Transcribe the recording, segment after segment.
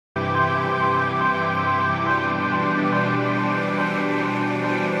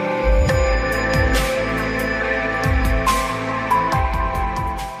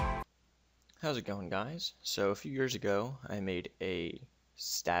how's it going, guys? So a few years ago, I made a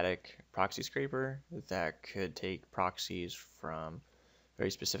static proxy scraper that could take proxies from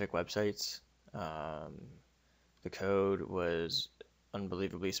very specific websites. Um, the code was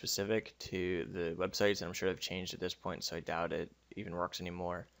unbelievably specific to the websites, and I'm sure they've changed at this point, so I doubt it even works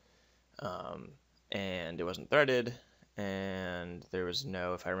anymore. Um, and it wasn't threaded, and there was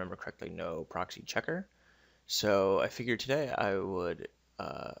no, if I remember correctly, no proxy checker. So I figured today I would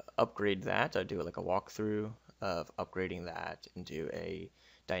upgrade that. I'd do like a walkthrough of upgrading that into a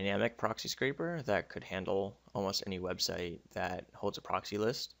dynamic proxy scraper that could handle almost any website that holds a proxy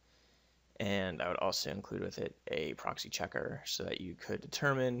list. And I would also include with it a proxy checker so that you could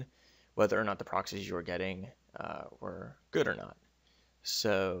determine whether or not the proxies you were getting were good or not.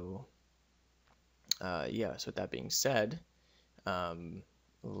 So yeah, so with that being said,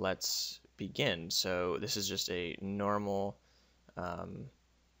 let's begin. So this is just a normal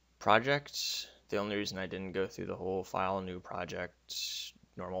project. The only reason I didn't go through the whole file new project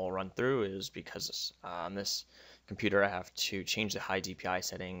normal run through is because on this computer I have to change the high DPI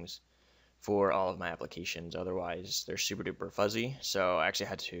settings for all of my applications. Otherwise they're super duper fuzzy. So I actually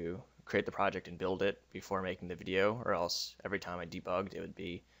had to create the project and build it before making the video, or else every time I debugged it would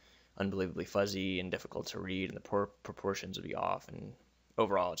be unbelievably fuzzy and difficult to read, and the proportions would be off, and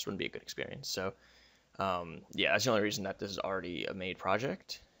overall it just wouldn't be a good experience. So yeah, that's the only reason that this is already a made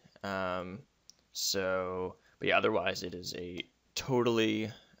project. But yeah, otherwise it is a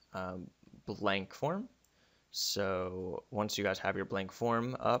totally blank form. So once you guys have your blank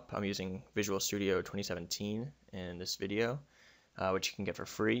form up, I'm using Visual Studio 2017 in this video, which you can get for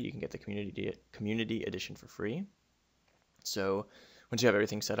free. You can get the community edition for free. So once you have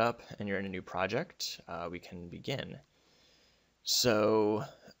everything set up and you're in a new project, we can begin. So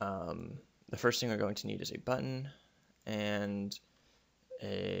the first thing we're going to need is a button and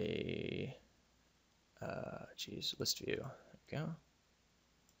a list view. There we go.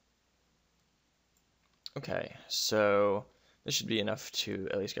 Okay, so this should be enough to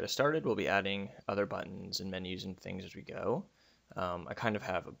at least get us started. We'll be adding other buttons and menus and things as we go. I kind of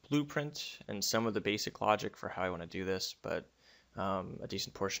have a blueprint and some of the basic logic for how I want to do this, but a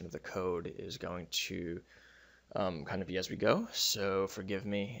decent portion of the code is going to kind of be as we go. So forgive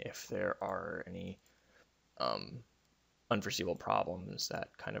me if there are any unforeseeable problems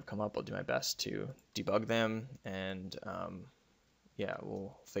that kind of come up. I'll do my best to debug them, and yeah,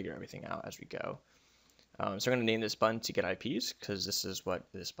 we'll figure everything out as we go. So I'm going to name this button to get IPs because this is what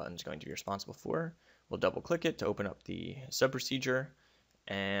this button is going to be responsible for. We'll double click it to open up the sub procedure,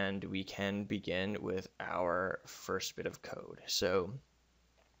 and we can begin with our first bit of code. So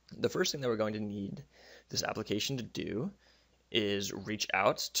the first thing that we're going to need this application to do is reach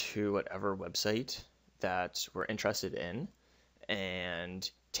out to whatever website that we're interested in and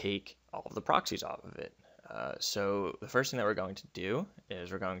take all of the proxies off of it. So the first thing that we're going to do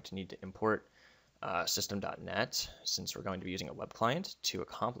is we're going to need to import system.net, since we're going to be using a web client to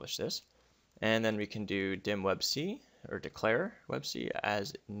accomplish this. And then we can do dim webc, or declare webc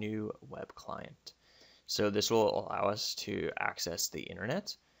as new web client. So this will allow us to access the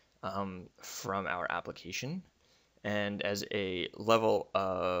internet from our application. And as a level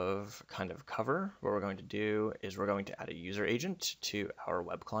of kind of cover, what we're going to do is we're going to add a user agent to our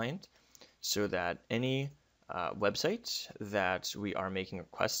web client so that any website that we are making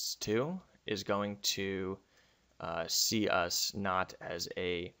requests to is going to see us not as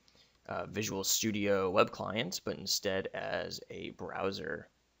a Visual Studio web client, but instead as a browser.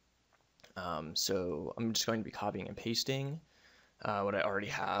 So I'm just going to be copying and pasting what I already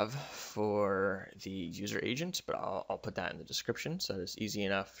have for the user agent, but I'll put that in the description so that it's easy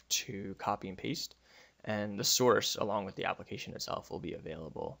enough to copy and paste. And the source, along with the application itself, will be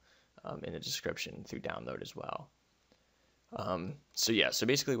available in the description through download as well. So yeah, so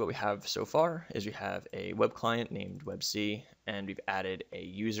basically what we have so far is we have a web client named webc, and we've added a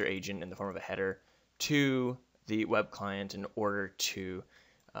user agent in the form of a header to the web client in order to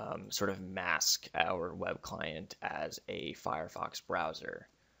sort of mask our web client as a Firefox browser.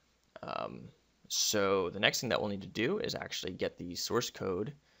 So the next thing that we'll need to do is actually get the source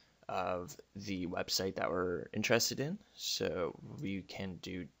code of the website that we're interested in. So we can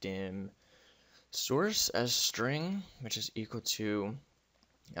do dim source as string, which is equal to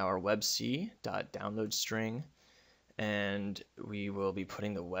our webc.download string, and we will be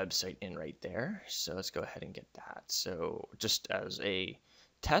putting the website in right there. So let's go ahead and get that. So just as a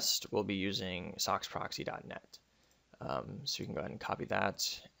test, we'll be using socksproxy.net. So you can go ahead and copy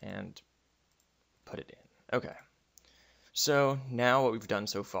that and put it in. Okay. So now what we've done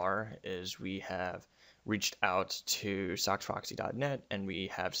so far is we have reached out to socksproxy.net and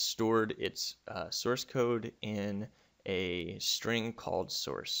we have stored its source code in a string called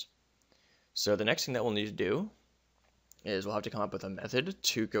source. So the next thing that we'll need to do is we'll have to come up with a method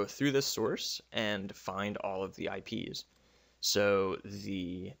to go through this source and find all of the IPs. So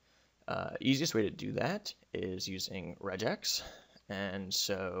the easiest way to do that is using regex. And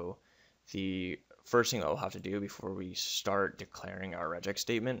so the first thing that we'll have to do before we start declaring our regex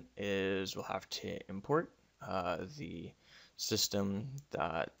statement is we'll have to import the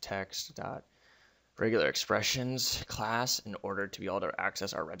system.text.regularExpressions class in order to be able to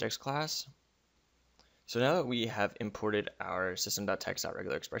access our regex class. So now that we have imported our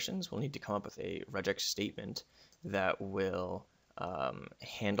system.text.regularExpressions, we'll need to come up with a regex statement that will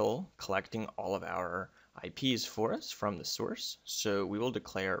handle collecting all of our IPs for us from the source. So we will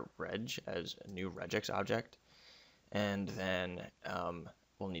declare reg as a new regex object, and then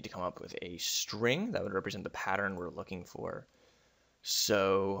we'll need to come up with a string that would represent the pattern we're looking for.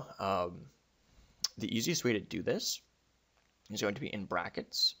 So the easiest way to do this is going to be in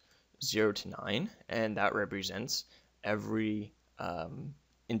brackets 0 to 9, and that represents every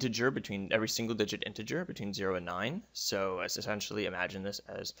integer between every single digit integer between 0 and 9. So as essentially imagine this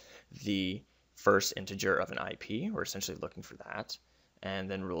as the first integer of an IP. We're essentially looking for that.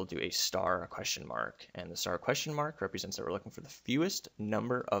 And then we'll do a star, a question mark. And the star question mark represents that we're looking for the fewest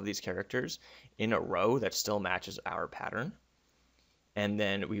number of these characters in a row that still matches our pattern. And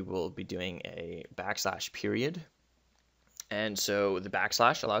then we will be doing a backslash period. And so the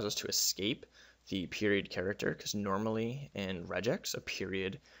backslash allows us to escape the period character, because normally in regex, a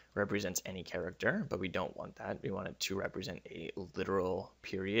period represents any character, but we don't want that. We want it to represent a literal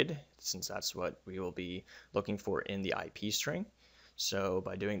period, since that's what we will be looking for in the IP string. So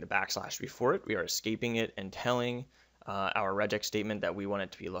by doing the backslash before it, we are escaping it and telling our regex statement that we want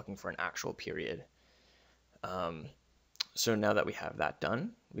it to be looking for an actual period. So now that we have that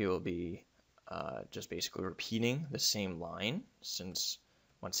done, we will be just basically repeating the same line, since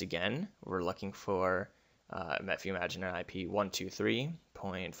once again, we're looking for, if you imagine an IP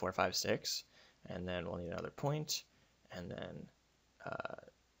 123.456, and then we'll need another point, and then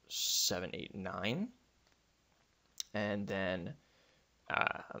 789, and then,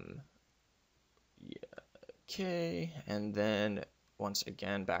 okay, and then once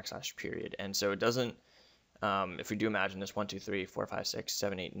again, backslash period. And so it doesn't, if we do imagine this 1, 2, 3, 4, 5, 6,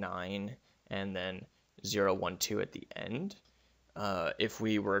 7, 8, 9, and then 0, 1, 2 at the end, if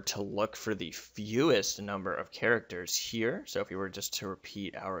we were to look for the fewest number of characters here, so if we were just to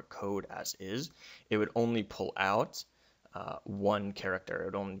repeat our code as is, it would only pull out one character. It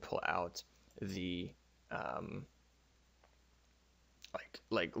would only pull out the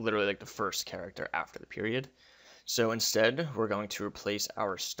literally like the first character after the period. So instead, we're going to replace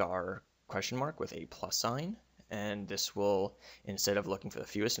our star question mark with a plus sign, and this will, instead of looking for the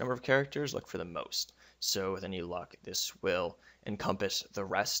fewest number of characters, look for the most. So with any luck, this will encompass the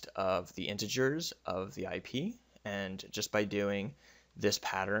rest of the integers of the IP, and just by doing this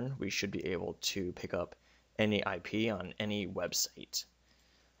pattern, we should be able to pick up any IP on any website.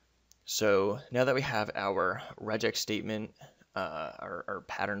 So now that we have our regex statement, our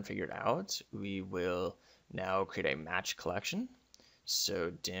pattern figured out, we will now create a match collection.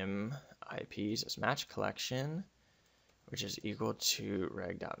 So dim IPs as match collection, which is equal to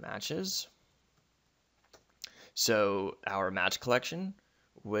reg.matches. So our match collection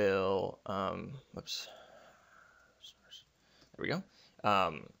will, whoops, there we go.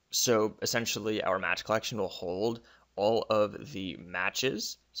 So essentially our match collection will hold all of the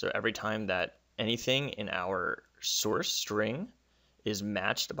matches. So every time that anything in our source string is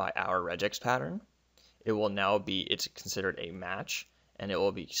matched by our regex pattern, it will now be, it's considered a match, and it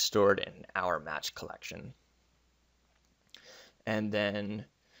will be stored in our match collection. And then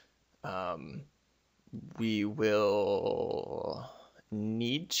we will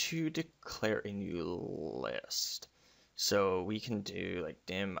need to declare a new list. So we can do like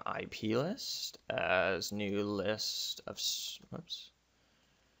dim IP list as new list of,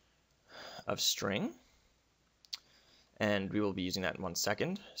 string. And we will be using that in 1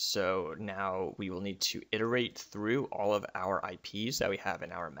 second. So now we will need to iterate through all of our IPs that we have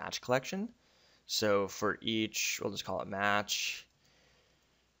in our match collection. So for each, we'll just call it match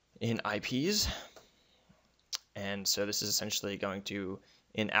in IPs. And so this is essentially going to,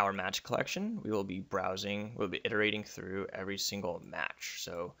 in our match collection, we will be browsing, we'll be iterating through every single match.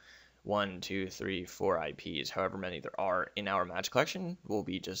 So 1, 2, 3, 4 IPs, however many there are in our match collection, we'll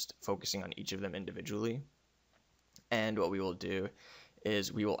be just focusing on each of them individually. And what we will do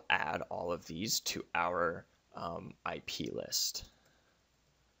is we will add all of these to our IP list.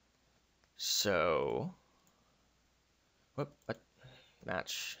 So what?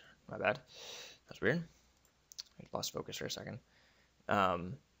 Match, my bad. That's weird. I lost focus for a second.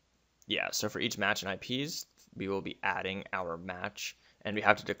 Yeah, so for each match in IPs, we will be adding our match, and we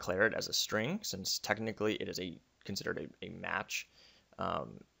have to declare it as a string, since technically it is considered a match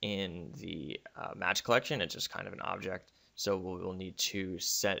in the match collection. It's just kind of an object, so we will need to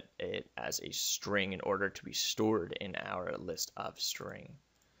set it as a string in order to be stored in our list of string.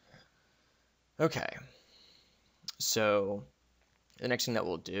 Okay, so the next thing that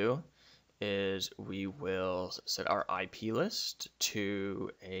we'll do is we will set our IP list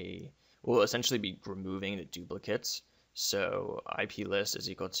to we'll essentially be removing the duplicates. So IP list is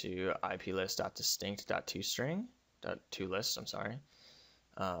equal to iplist.distinct.toString, .toList, I'm sorry.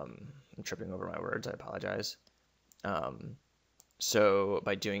 I'm tripping over my words, I apologize. So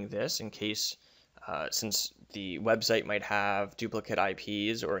by doing this, in case, since the website might have duplicate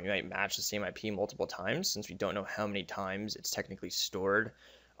IPs, or you might match the same IP multiple times, since we don't know how many times it's technically stored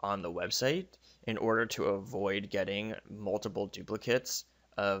on the website, in order to avoid getting multiple duplicates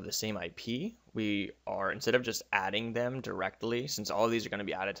of the same IP, we are, instead of just adding them directly, since all of these are going to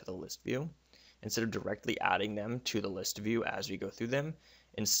be added to the list view, instead of directly adding them to the list view as we go through them,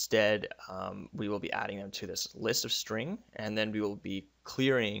 instead we will be adding them to this list of string, and then we will be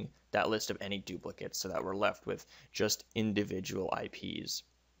clearing that list of any duplicates so that we're left with just individual IPs.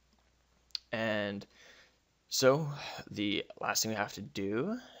 And so the last thing we have to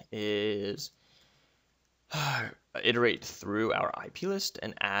do is iterate through our IP list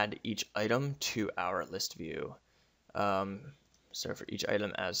and add each item to our list view. So for each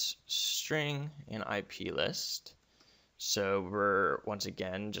item as string in IP list. So we're, once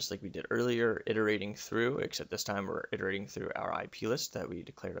again, just like we did earlier, iterating through, except this time we're iterating through our IP list that we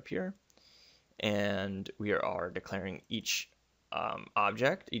declared up here. And we are declaring each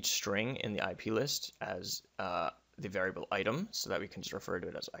object, each string in the IP list as the variable item, so that we can just refer to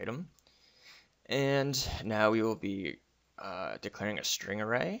it as item. And now we will be declaring a string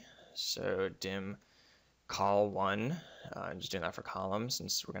array. So dim col1, I'm just doing that for columns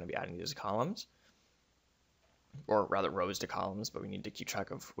since we're going to be adding these columns, or rather rows to columns, but we need to keep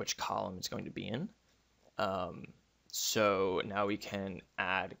track of which column it's going to be in. So now we can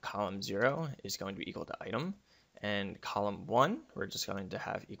add column 0 is going to be equal to item, and column 1 we're just going to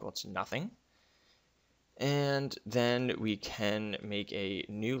have equal to nothing. And then we can make a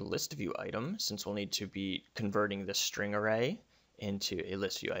new list view item, since we'll need to be converting the string array into a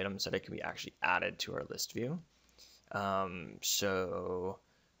list view item so that it can be actually added to our list view. I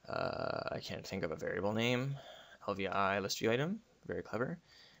can't think of a variable name. LVI list view item, very clever,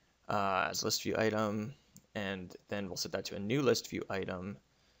 as list view item, and then we'll set that to a new list view item,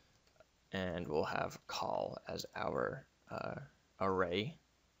 and we'll have call as our array.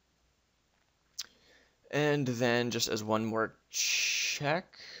 And then just as one more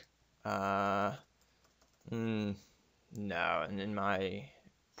check, no, and in my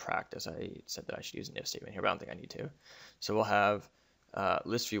practice I said that I should use an if statement here, but I don't think I need to. So we'll have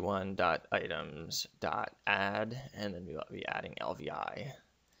listview1.items.add, and then we'll be adding LVI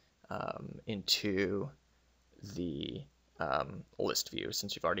into the list view,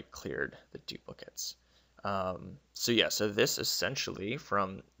 since we've already cleared the duplicates. So yeah, so this essentially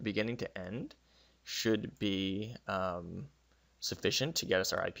from beginning to end should be sufficient to get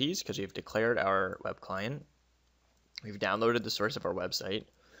us our IPs, because we've declared our web client, we've downloaded the source of our website,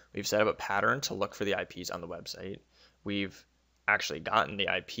 we've set up a pattern to look for the IPs on the website, we've actually gotten the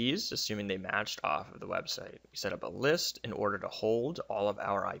IPs, assuming they matched off of the website. We set up a list in order to hold all of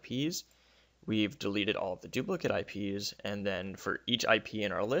our IPs. We've deleted all of the duplicate IPs, and then for each IP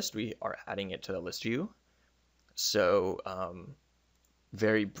in our list, we are adding it to the list view. So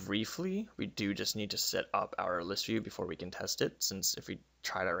very briefly, we do just need to set up our list view before we can test it, since if we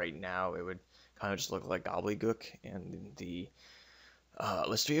tried it right now, it would kind of just look like gobbledygook in the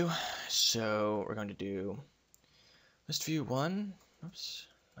list view. So we're going to do list view 1, oops,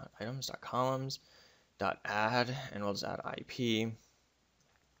 not items, dot columns, dot add, and we'll just add IP,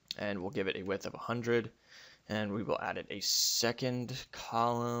 and we'll give it a width of 100, and we will add it a second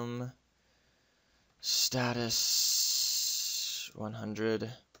column, status 100,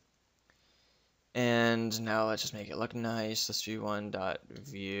 and now let's just make it look nice. List view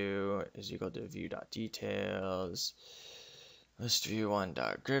 1.view is equal to view.details. List view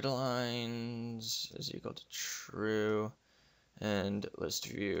 1.gridlines is equal to true, and list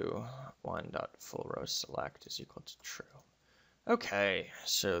view 1.fullRowSelect is equal to true. Okay,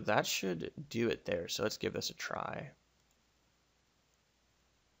 so that should do it there. So let's give this a try.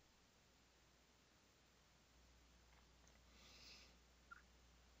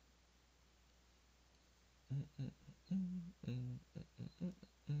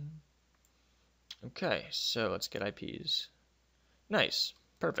 Okay, so let's get IPs. Nice,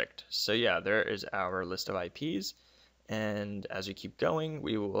 perfect. So yeah, there is our list of IPs, and as we keep going,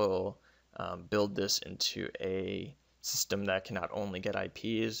 we will build this into a system that can not only get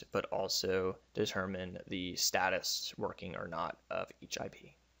IPs, but also determine the status working or not of each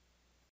IP.